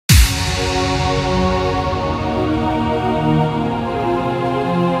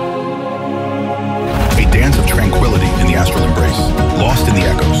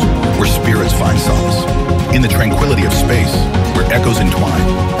tranquility of space, where echoes entwine,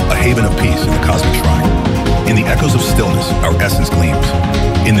 a haven of peace in the cosmic shrine. In the echoes of stillness, our essence gleams.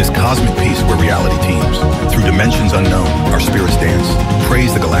 In this cosmic peace where reality teems, through dimensions unknown, our spirits dance.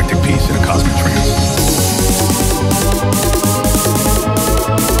 Praise the galactic peace in a cosmic trance.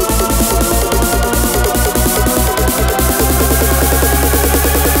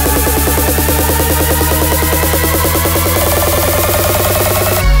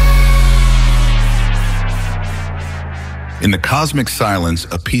 In the cosmic silence,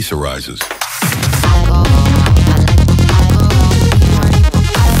 a peace arises.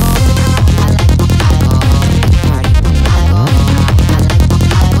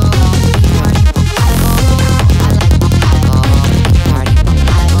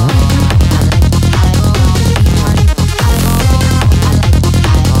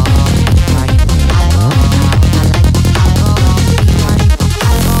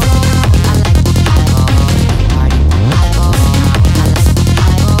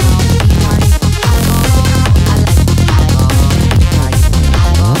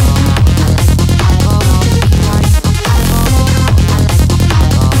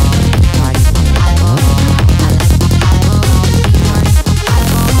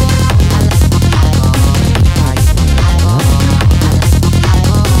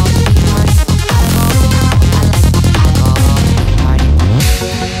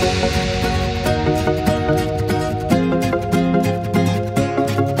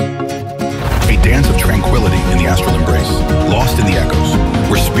 Dance of tranquility in the astral embrace, lost in the echoes,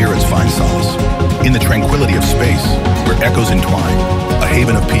 where spirits find solace. In the tranquility of space, where echoes entwine, a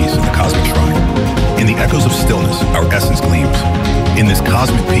haven of peace in the cosmic shrine. In the echoes of stillness, our essence gleams. In this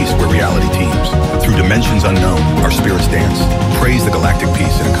cosmic peace where reality teems, through dimensions unknown, our spirits dance. Praise the galactic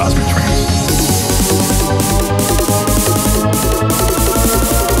peace in a cosmic trance.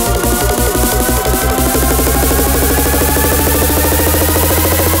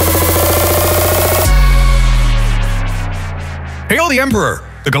 Hail the Emperor!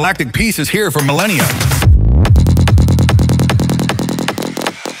 The Galactic Peace is here for millennia.